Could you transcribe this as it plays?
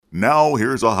Now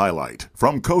here's a highlight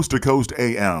from Coast to Coast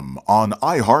AM on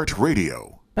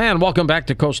iHeartRadio. And welcome back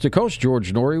to Coast.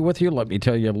 George Norrie with you. Let me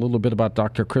tell you a little bit about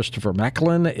Dr. Christopher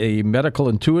Macklin, a medical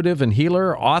intuitive and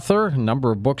healer, author, a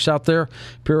number of books out there,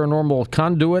 Paranormal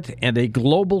Conduit, and a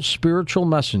global spiritual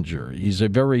messenger. He's a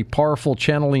very powerful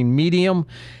channeling medium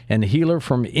and healer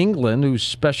from England who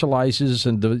specializes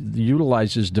and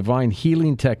utilizes divine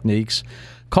healing techniques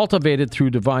cultivated through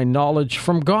divine knowledge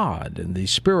from God in the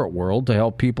spirit world to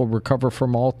help people recover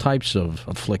from all types of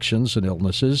afflictions and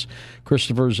illnesses.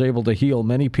 Christopher is able to heal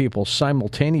many people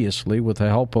simultaneously with the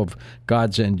help of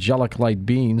God's angelic light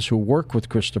beings who work with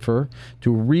Christopher to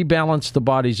rebalance the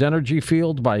body's energy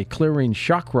field by clearing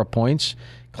chakra points,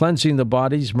 cleansing the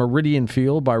body's meridian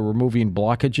field by removing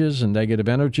blockages and negative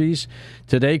energies.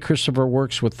 Today, Christopher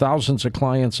works with thousands of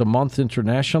clients a month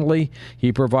internationally.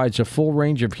 He provides a full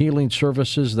range of healing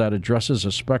services that addresses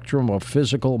a spectrum of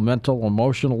physical, mental,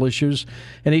 emotional issues,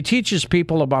 and he teaches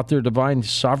people about their divine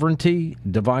sovereignty,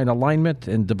 divine alignment,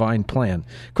 and divine plan.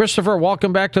 Christopher,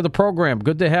 welcome back to the program.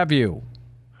 Good to have you.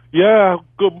 Yeah,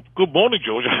 good morning,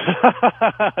 George.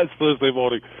 It's Thursday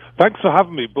morning. Thanks for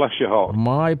having me. Bless your heart.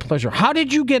 My pleasure. How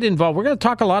did you get involved? We're going to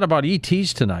talk a lot about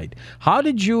ETs tonight. How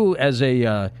did you, as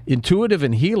a intuitive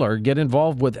and healer, get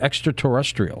involved with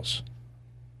extraterrestrials?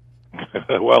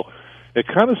 Well, it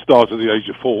kind of started at the age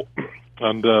of 4.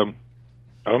 And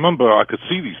I remember I could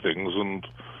see these things and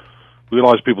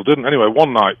realized people didn't. Anyway,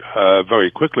 one night,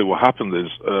 very quickly, what happened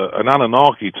is an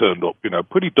Anunnaki turned up,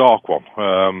 pretty dark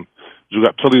one. The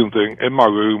reptilian thing in my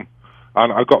room,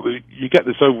 and you get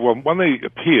this overwhelm when they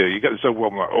appear. You get this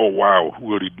overwhelm, like, oh wow,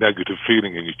 really negative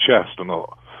feeling in your chest, and I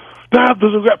thought, Dad,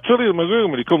 there's a reptilian in my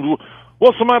room, and he comes,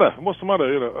 what's the matter?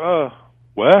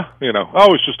 Where?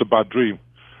 Oh, it's just a bad dream,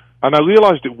 and I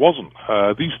realized it wasn't.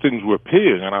 These things were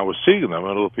appearing, and I was seeing them,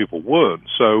 and other people weren't.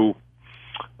 So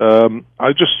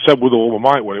I just said with all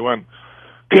my might when it went,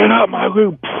 get out of my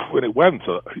room, when it went,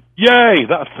 yay,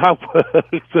 that's how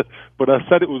it works. But I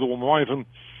said it with all my might, and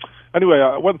anyway,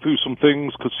 I went through some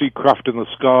things, could see craft in the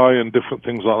sky and different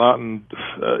things like that,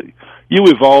 and you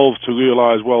evolve to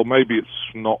realize, well, maybe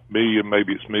it's not me, and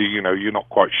maybe it's me, you're not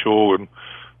quite sure, and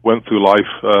went through life,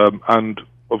 and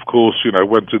of course,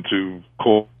 went into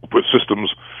corporate systems.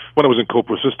 When I was in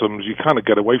corporate systems, you kind of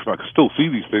get away from it. I could still see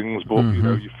these things, but,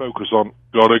 you focus on,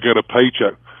 gotta get a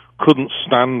paycheck. Couldn't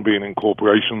stand being in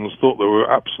corporations, thought they were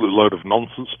an absolute load of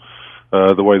nonsense,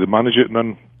 the way they manage it. And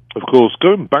then, of course,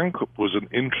 going bankrupt was an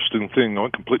interesting thing. I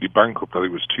went completely bankrupt, I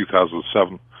think it was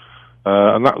 2007.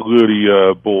 And that really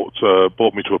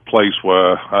brought me to a place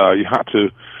where you had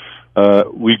to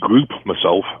regroup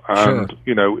myself. And,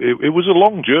 it was a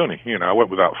long journey. I went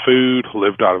without food,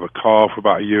 lived out of a car for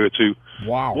about a year or two.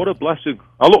 Wow. What a blessing.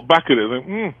 I look back at it and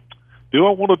think, do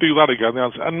I want to do that again? The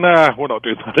answer, nah, we're not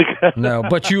doing that again. No,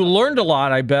 but you learned a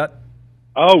lot, I bet.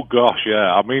 Oh, gosh,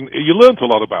 yeah. I mean, you learned a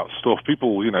lot about stuff.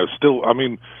 People, still, I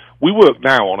mean, we work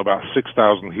now on about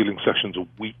 6,000 healing sessions a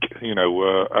week, and,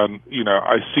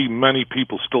 I see many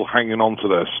people still hanging on to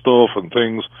their stuff and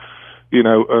things,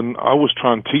 and I always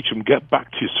try and teach them, get back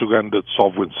to your surrendered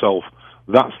sovereign self.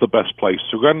 That's the best place.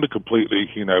 Surrender completely,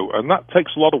 and that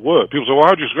takes a lot of work. People say, well,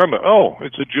 how do you surrender? Oh,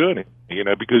 it's a journey,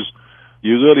 because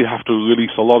you really have to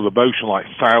release a lot of emotion, like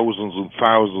thousands and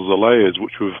thousands of layers,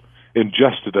 which we've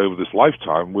ingested over this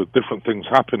lifetime with different things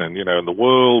happening, in the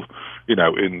world, in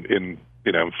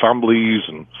families,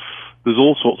 and there's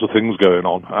all sorts of things going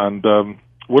on. And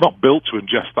we're not built to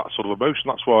ingest that sort of emotion.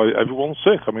 That's why everyone's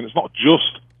sick. I mean, it's not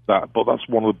just that, but that's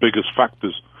one of the biggest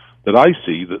factors that I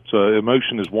see, that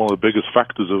emotion is one of the biggest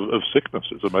factors of sickness.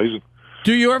 It's amazing.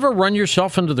 Do you ever run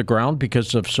yourself into the ground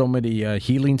because of so many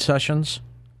healing sessions?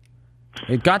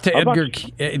 It got to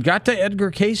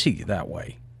Edgar Casey that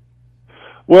way.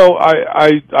 Well,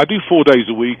 I do 4 days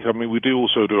a week. I mean, we do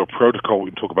also do a protocol.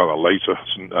 We can talk about that later.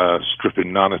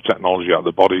 Stripping nanotechnology out of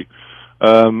the body.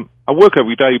 I work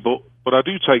every day, but I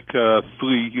do take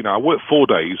 3. I work 4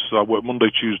 days. So I work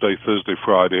Monday, Tuesday, Thursday,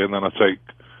 Friday, and then I take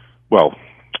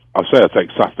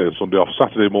Saturday and Sunday off.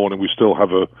 Saturday morning, we still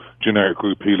have a generic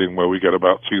group healing where we get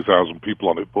about 2,000 people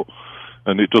on it,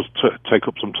 and it does take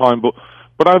up some time, but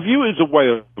I view it as a way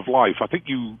of life. I think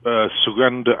you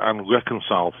surrender and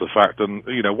reconcile to the fact, and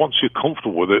once you're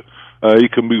comfortable with it, you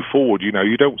can move forward. You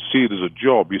don't see it as a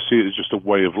job; you see it as just a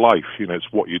way of life.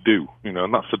 It's what you do.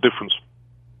 And that's the difference.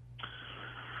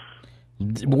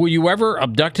 Were you ever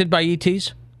abducted by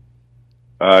ETs?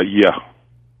 Yeah.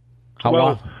 How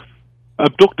long?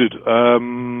 Abducted.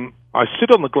 I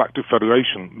sit on the Galactic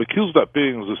Federation. Melchizedek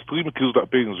beings, there's 3 Melchizedek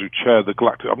beings who chair the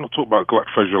Galactic. I'm not talking about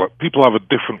Galactic Federation. People have a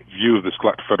different view of this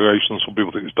Galactic Federation. Some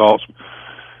people think it's dark.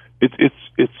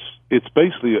 It's it's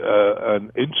basically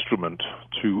an instrument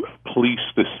to police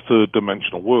this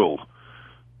third-dimensional world.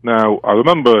 Now, I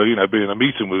remember, being in a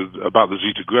meeting about the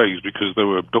Zeta Greys because they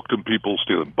were abducting people,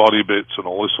 stealing body bits, and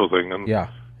all this sort of thing. And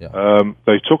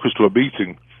they took us to a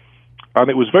meeting, and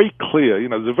it was very clear.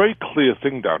 There's a very clear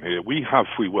thing down here. We have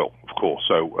free will, of course.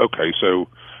 So, so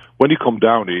when you come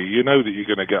down here, you know that you're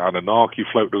going to get Anunnaki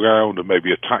floating around and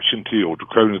maybe attaching to you or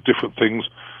draconians, different things.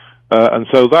 And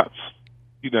so that's,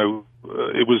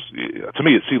 it was, to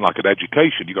me, it seemed like an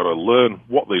education. You got to learn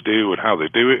what they do and how they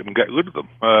do it and get rid of them.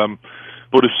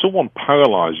 But if someone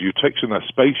paralyzes you, takes you in their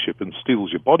spaceship and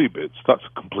steals your body bits, that's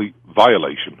a complete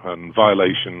violation. And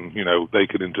violation, they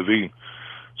can intervene.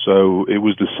 So it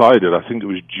was decided, I think it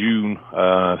was June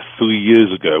 3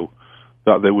 years ago,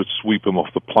 that they would sweep them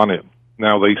off the planet.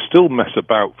 Now, they still mess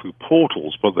about through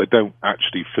portals, but they don't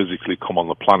actually physically come on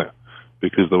the planet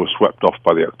because they were swept off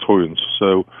by the Arcturians.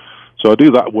 So I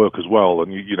do that work as well,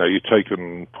 and you're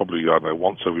taken probably, I don't know,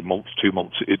 once every month, 2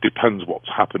 months. It depends what's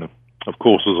happening. Of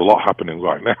course, there's a lot happening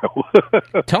right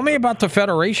now. Tell me about the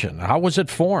Federation. How was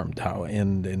it formed?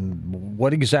 And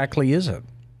what exactly is it?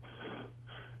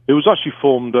 It was actually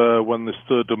formed when this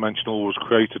third dimensional was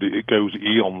created. It goes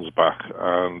eons back,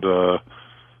 and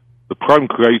the prime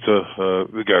creator,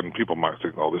 again, people might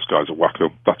think, oh, this guy's a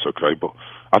wacko. That's okay, but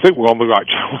I think we're on the right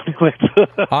channel anyway.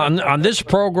 on this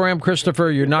program,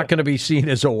 Christopher, you're not going to be seen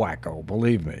as a wacko,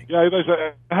 believe me. Yeah, they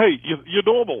say, hey, you're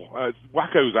normal.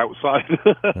 Wacko's outside.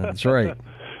 That's right.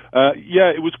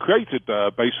 It was created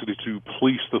basically to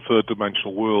police the third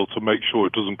dimensional world, to make sure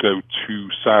it doesn't go too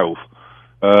south,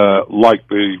 like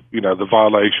the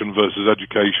violation versus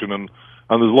education, and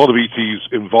there's a lot of ETs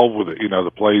involved with it.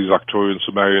 The Plays, Arcturians,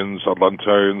 Sumerians,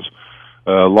 Atlantarians,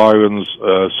 Lyrians,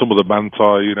 some of the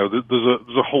Manti.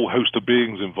 There's a whole host of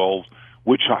beings involved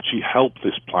which actually help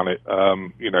this planet,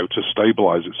 to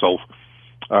stabilize itself.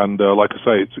 And like I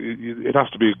say, it has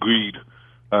to be agreed.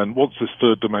 And once this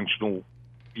third dimensional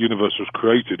universe was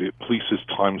created, it polices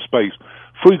time-space.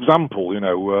 For example, I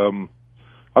don't know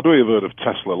if you've heard of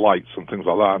Tesla lights and things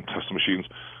like that, and Tesla machines.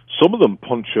 Some of them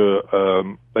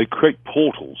they create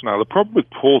portals. Now, the problem with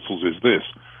portals is this.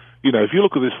 If you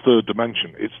look at this third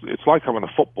dimension, it's like having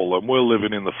a football, and we're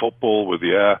living in the football with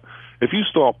the air. If you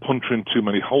start punching too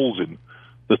many holes in,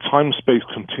 the time-space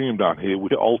continuum down here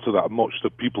would alter that much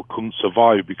that people couldn't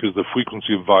survive because the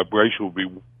frequency of vibration would be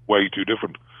way too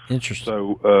different. Interesting.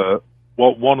 So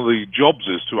one of the jobs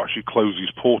is to actually close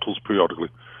these portals periodically.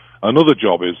 Another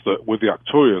job is that with the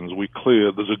Arcturians,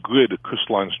 there's a grid, a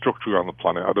crystalline structure around the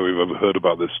planet. I don't know if you've ever heard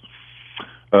about this.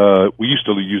 We used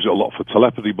to use it a lot for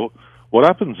telepathy, but what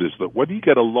happens is that when you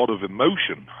get a lot of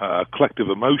emotion, collective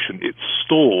emotion, it's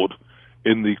stored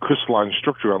in the crystalline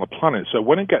structure around the planet. So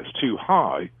when it gets too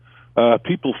high,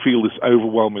 people feel this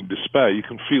overwhelming despair. You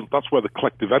can feel that's where the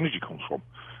collective energy comes from.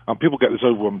 And people get this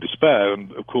overwhelming despair,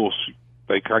 and of course,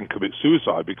 they can commit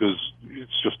suicide because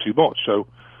it's just too much. So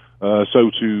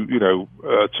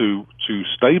to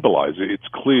stabilize it, it's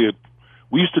cleared.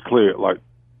 We used to clear it like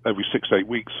every 6-8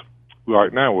 weeks.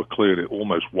 Right now, we're clearing it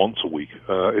almost once a week.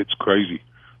 It's crazy.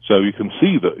 So you can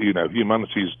see that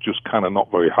humanity is just kind of not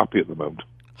very happy at the moment.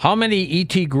 How many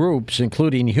ET groups,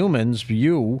 including humans,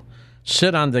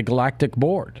 sit on the Galactic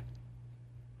board?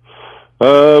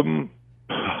 I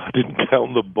didn't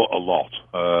count them, but a lot.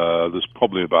 There's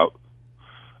probably about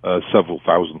several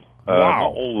thousand. Wow.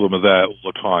 Not all of them are there all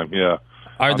the time. Yeah.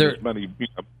 Are there many?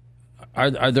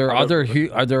 Are there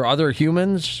other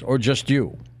humans or just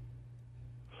you?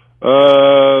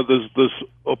 There's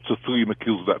up to 3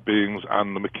 Melchizedek beings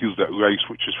and the Melchizedek race,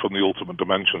 which is from the ultimate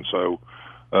dimension. So,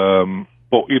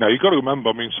 but you got to remember.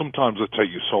 I mean, sometimes they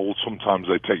take your soul, sometimes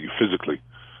they take you physically.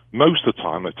 Most of the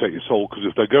time, they take your soul because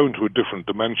if they go into a different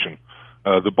dimension,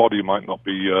 the body might not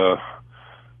be.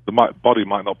 Body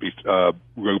might not be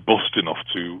robust enough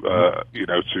to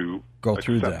to go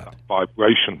through that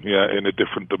vibration, in a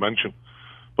different dimension.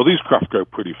 But these craft go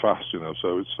pretty fast,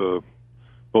 so it's.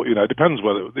 But it depends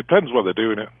where they're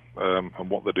doing it and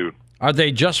what they're doing. Are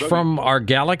they just from our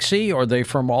galaxy, or are they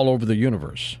from all over the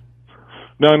universe?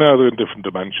 No, they're in different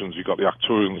dimensions. You've got the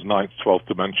Arcturians, 9th, 12th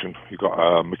dimension. You've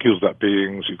got Melchizedek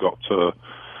beings. You've got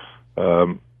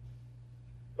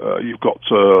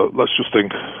let's just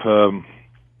think.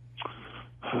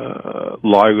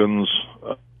 Lyrians,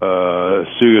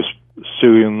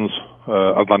 Syrians,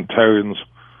 Atlantarians,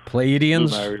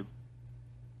 Pleiadians,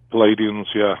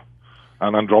 yeah,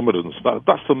 and Andromedans.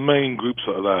 That's the main groups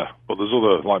that are there. But there's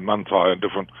other like Manti and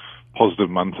different positive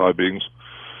Manti beings.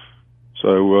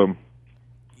 So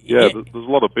Yeah, there's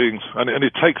a lot of beings, and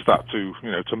it takes that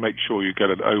to make sure you get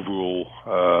an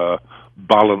overall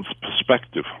balanced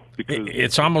perspective. Because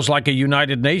it's almost like a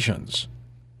United Nations.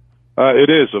 It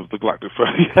is of the Galactic.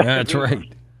 Yeah, that's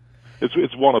right.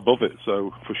 It's one above it,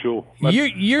 so for sure.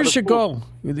 Years ago,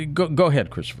 go ahead,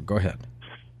 Christopher. Go ahead.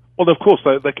 Well, of course,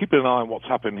 they're keeping an eye on what's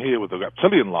happening here with the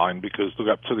reptilian line, because the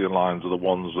reptilian lines are the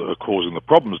ones that are causing the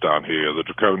problems down here. The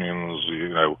draconians,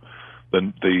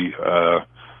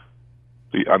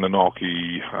 the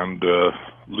Anunnaki and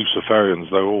Luciferians,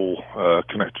 they're all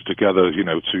connected together,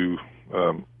 to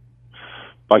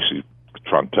basically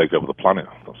try and take over the planet.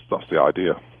 That's the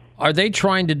idea. Are they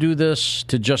trying to do this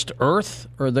to just Earth,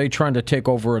 or are they trying to take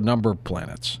over a number of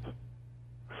planets?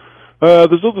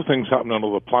 There's other things happening on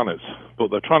other planets, but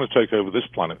they're trying to take over this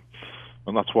planet,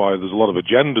 and that's why there's a lot of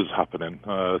agendas happening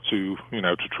to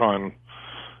try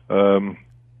and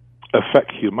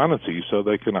affect humanity, so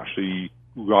they can actually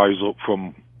rise up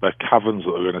from their caverns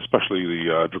that they're in, especially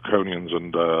the draconians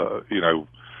and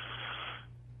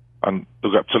and the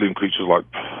reptilian creatures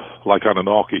like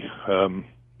Anunnaki.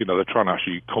 They're trying to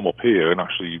actually come up here and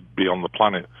actually be on the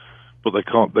planet, but they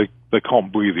can't. They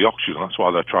can't breathe the oxygen. That's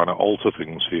why they're trying to alter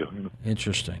things here.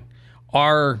 Interesting.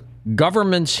 Are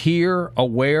governments here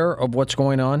aware of what's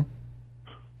going on?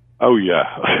 Oh yeah,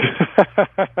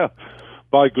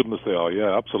 by goodness they are.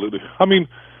 Yeah, absolutely. I mean,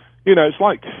 it's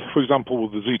like, for example,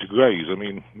 with the Zeta Greys. I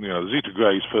mean, the Zeta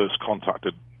Greys first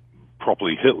contacted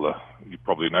properly Hitler. You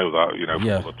probably know that.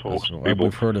 Yeah, from the talks.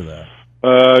 we've heard of that.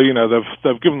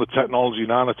 They've given the technology,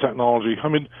 nanotechnology. I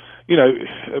mean,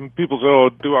 and people say, "Oh,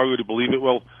 do I really believe it?"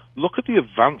 Well, look at the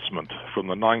advancement from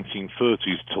the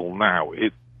 1930s till now.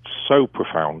 It's so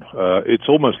profound. It's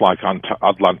almost like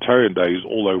Atlantarian days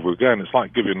all over again. It's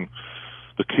like giving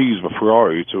the keys of a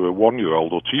Ferrari to a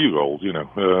 1-year-old or 2-year-old.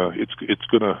 It's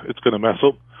gonna mess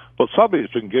up. But sadly,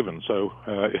 it's been given, so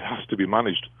it has to be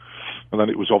managed. And then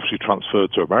it was obviously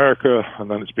transferred to America, and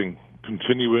then it's been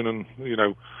continuing, and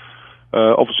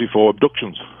obviously for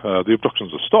abductions. The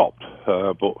abductions are stopped,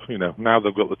 but now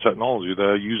they've got the technology,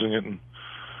 they're using it and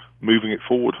moving it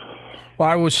forward. Well,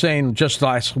 I was saying just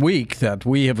last week that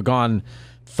we have gone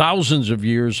thousands of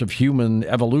years of human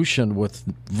evolution with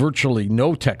virtually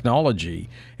no technology,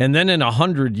 and then in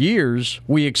 100 years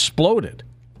we exploded.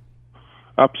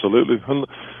 Absolutely. And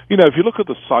if you look at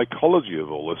the psychology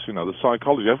of all this, the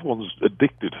psychology, everyone's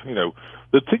addicted.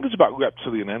 The thing is about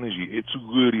reptilian energy, it's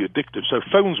really addictive. So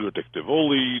phones are addictive. All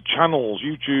the channels,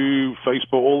 YouTube,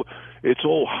 Facebook, it's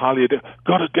all highly addictive.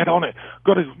 Got to get on it.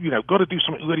 Got to do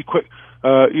something really quick.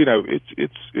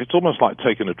 It's almost like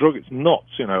taking a drug. It's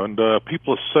nuts, and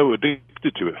people are so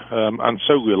addicted to it and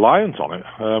so reliant on it.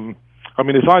 I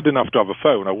mean, if I didn't have to have a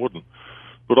phone, I wouldn't.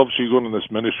 But obviously, running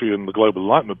this ministry and the Global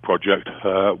Enlightenment Project,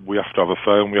 we have to have a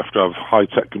phone, we have to have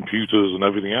high-tech computers and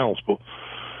everything else. But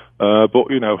I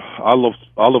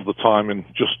love the time in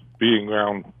just being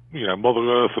around, Mother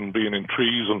Earth and being in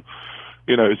trees, and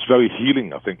it's very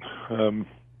healing, I think.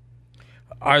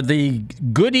 Are the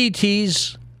good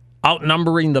ETs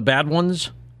outnumbering the bad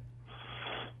ones?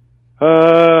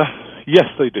 Yes,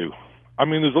 they do. I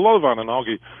mean, there's a lot of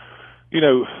Anunnaki.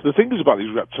 The thing is about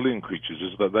these reptilian creatures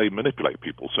is that they manipulate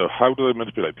people. So how do they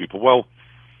manipulate people? Well,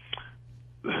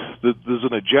 there's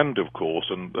an agenda, of course,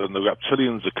 and the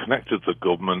reptilians are connected to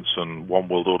governments and one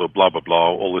world order, blah, blah,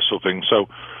 blah, all this sort of thing. So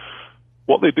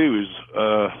what they do is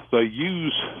they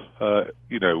use,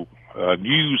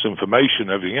 news, information,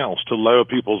 everything else to lower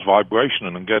people's vibration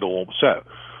and get all upset.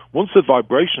 Once the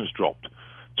vibration's dropped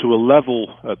to a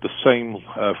level at the same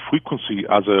frequency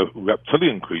as a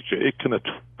reptilian creature, it can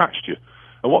attach to you.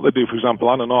 And what they do, for example,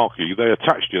 Anunnaki, they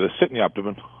attach to you, they sit in the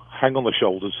abdomen, hang on the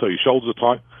shoulders, so your shoulders are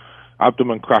tight,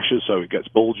 abdomen crashes, so it gets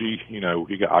bulgy, you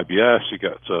get IBS, you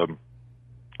get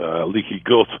leaky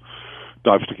gut,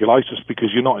 diverticulitis,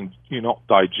 because you're not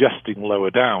digesting lower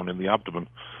down in the abdomen.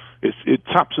 It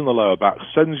taps in the lower back,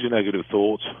 sends you negative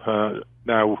thoughts.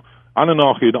 Now,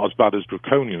 Anunnaki are not as bad as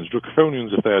Draconians.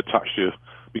 Draconians, if they attach you,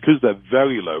 because they're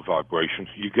very low vibration,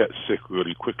 you get sick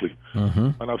really quickly.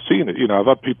 Mm-hmm. And I've seen it. I've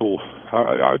had people.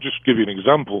 I'll just give you an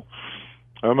example.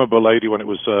 I remember a lady when it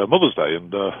was Mother's Day,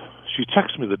 and she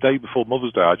texted me the day before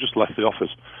Mother's Day. I just left the office.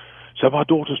 Said, my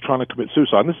daughter's trying to commit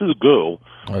suicide. And this is a girl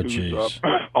who's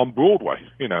on Broadway,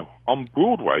 on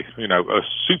Broadway, a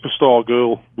superstar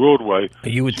girl, Broadway.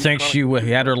 You would think she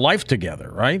had her life together,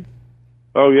 right?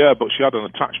 Oh, yeah, but she had an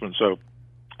attachment, so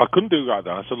I couldn't do that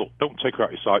then. I said, look, don't take her out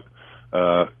of your sight.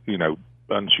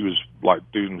 And she was like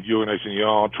urinating in the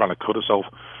yard, trying to cut herself.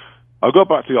 I got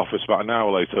back to the office about an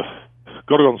hour later,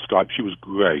 got her on Skype. She was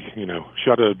grey, she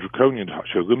had a draconian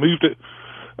tattoo. Removed it,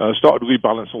 started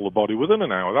rebalancing all the body. Within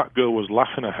an hour, that girl was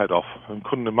laughing her head off and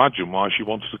couldn't imagine why she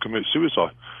wanted to commit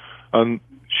suicide. And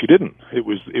she didn't. It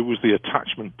was the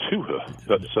attachment to her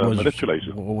that's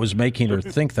manipulated. Was making her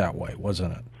think that way,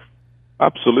 wasn't it?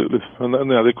 Absolutely. And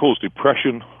they cause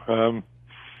depression. I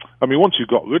mean, once you've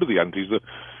got rid of the antis,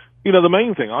 the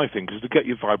main thing, I think, is to get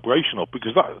your vibration up,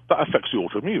 because that affects the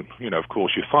autoimmune. Of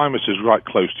course, your thymus is right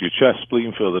close to your chest,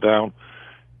 spleen further down.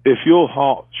 If your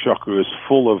heart chakra is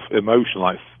full of emotion,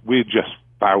 like we're just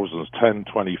thousands, 10,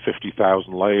 20,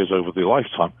 50,000 layers over the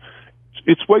lifetime,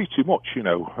 it's way too much,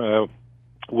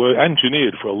 We're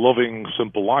engineered for a loving,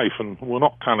 simple life, and we're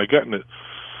not kind of getting it.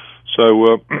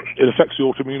 So it affects the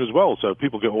autoimmune as well. So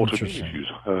people get autoimmune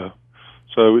issues.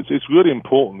 So it's really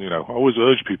important, I always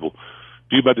urge people,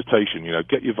 do meditation,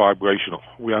 get your vibration up.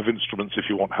 We have instruments if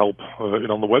you want help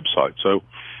on the website. So,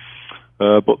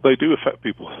 but they do affect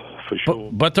people for sure.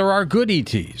 But there are good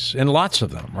ETs, and lots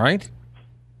of them, right?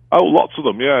 Oh, lots of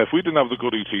them, yeah. If we didn't have the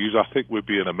good ETs, I think we'd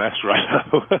be in a mess right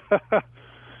now.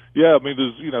 Yeah, I mean,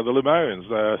 there's, the Lemurians,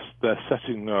 they're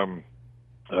setting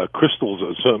crystals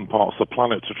at certain parts of the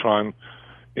planet to try and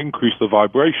increase the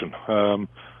vibration.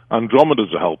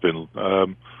 Andromedas are helping.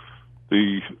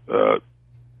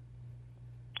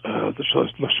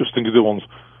 Let's just think of the ones.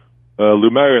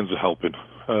 Lemurians are helping.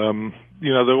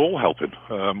 They're all helping.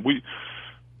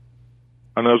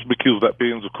 And those Melchizedek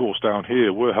beings, of course, down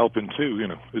here, we're helping too.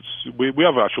 We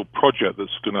have an actual project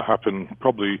that's going to happen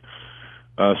probably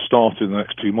start in the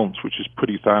next 2 months, which is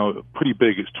pretty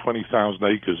big. It's 20,000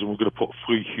 acres, and we're going to put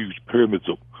 3 huge pyramids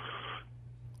up.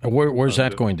 Where's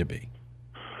that going to be?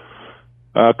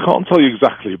 Can't tell you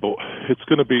exactly, but it's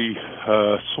going to be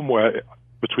somewhere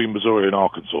between Missouri and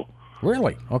Arkansas.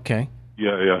 Really? Okay.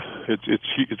 Yeah.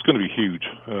 It's going to be huge,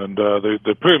 and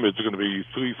the pyramids are going to be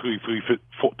 3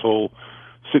 foot tall,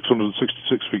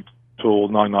 666 feet tall,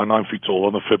 999 feet tall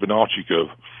on a Fibonacci curve,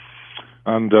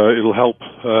 and it'll help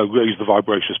raise the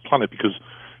vibracious planet, because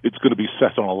it's going to be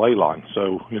set on a ley line.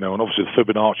 So and obviously the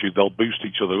Fibonacci, they'll boost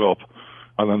each other up,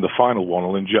 and then the final one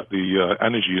will inject the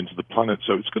energy into the planet.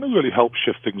 So it's going to really help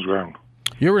shift things around.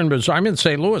 You're in Missouri. I'm in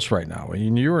St. Louis right now,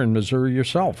 and you're in Missouri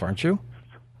yourself, aren't you?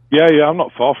 Yeah, I'm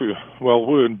not far from you. Well,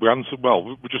 we're in Branson. Well,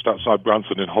 we're just outside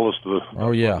Branson in Hollister.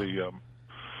 Oh, yeah.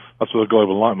 That's where the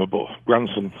Global Enlightenment, but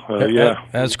Branson, yeah.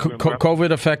 Has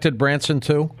COVID affected Branson,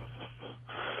 too?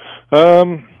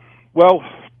 Well,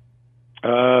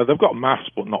 they've got masks,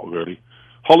 but not really.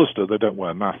 Hollister, they don't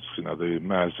wear masks. The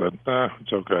mayor said,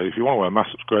 it's okay. If you want to wear a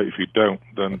mask, it's great. If you don't,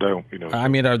 then don't. I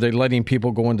mean, are they letting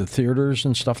people go into theaters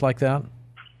and stuff like that?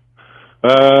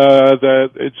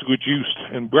 It's reduced.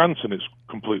 In Branson, it's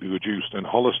completely reduced. In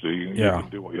Hollister, you can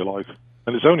do what you like.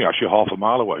 And it's only actually half a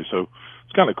mile away, so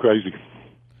it's kind of crazy.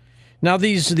 Now,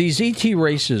 these ET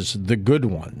races, the good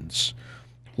ones,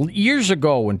 years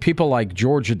ago when people like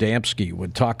George Adamski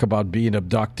would talk about being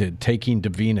abducted, taking to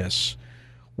Venus,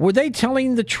 were they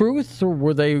telling the truth, or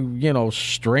were they,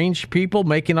 strange people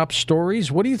making up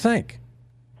stories? What do you think?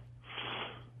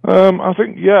 I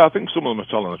think some of them are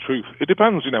telling the truth. It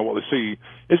depends, what they see.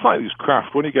 It's like these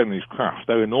craft. When you get in these craft,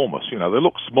 they're enormous. They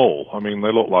look small. I mean,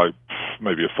 they look like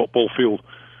maybe a football field.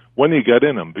 When you get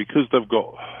in them, because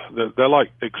they're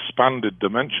like expanded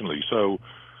dimensionally, so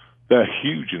they're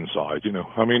huge inside.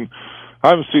 I mean, I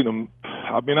haven't seen them.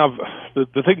 I mean,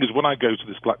 the thing is, when I go to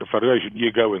this Galactic Federation,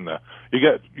 you go in there, you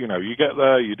get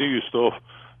there, you do your stuff,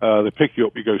 they pick you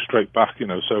up, you go straight back.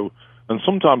 So. And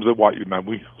sometimes they wipe your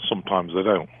memory, sometimes they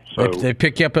don't. So they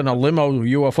pick you up in a limo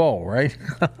UFO, right?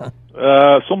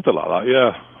 Something like that,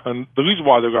 yeah. And the reason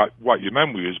why they wipe your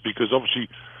memory is because obviously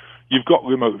you've got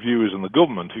remote viewers in the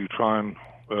government who try and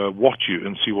watch you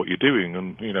and see what you're doing,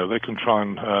 and they can try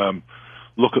and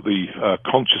look at the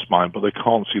conscious mind, but they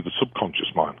can't see the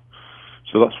subconscious mind.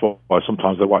 So that's why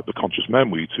sometimes they wipe the conscious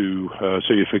memory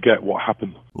so you forget what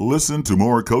happened. Listen to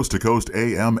more Coast to Coast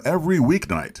AM every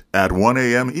weeknight at 1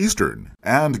 a.m. Eastern,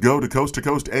 and go to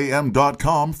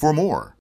coasttocoastam.com for more.